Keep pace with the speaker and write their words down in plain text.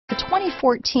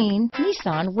2014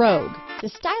 Nissan Rogue. The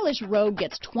stylish Rogue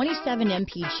gets 27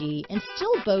 mpg and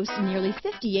still boasts nearly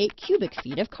 58 cubic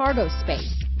feet of cargo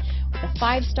space. With a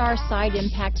 5-star side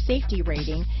impact safety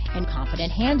rating and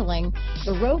confident handling,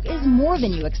 the Rogue is more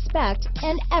than you expect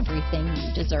and everything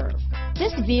you deserve.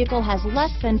 This vehicle has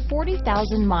less than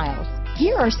 40,000 miles.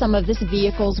 Here are some of this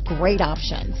vehicle's great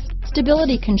options: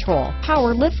 stability control,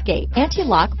 power liftgate,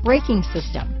 anti-lock braking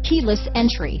system, keyless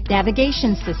entry,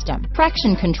 navigation system,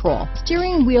 traction control,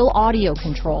 steering wheel audio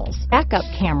controls, backup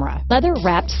camera,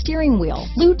 leather-wrapped steering wheel,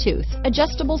 Bluetooth,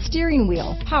 adjustable steering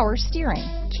wheel, power steering,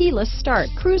 keyless start,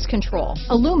 cruise control,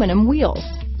 aluminum wheels,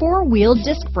 4-wheel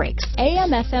disc brakes,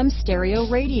 AM/FM stereo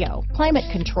radio, climate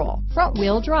control,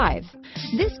 front-wheel drive.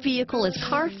 This vehicle is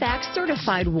Carfax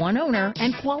certified one owner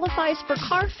and qualifies for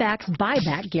Carfax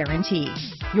buyback guarantee.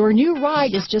 Your new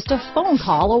ride is just a phone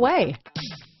call away.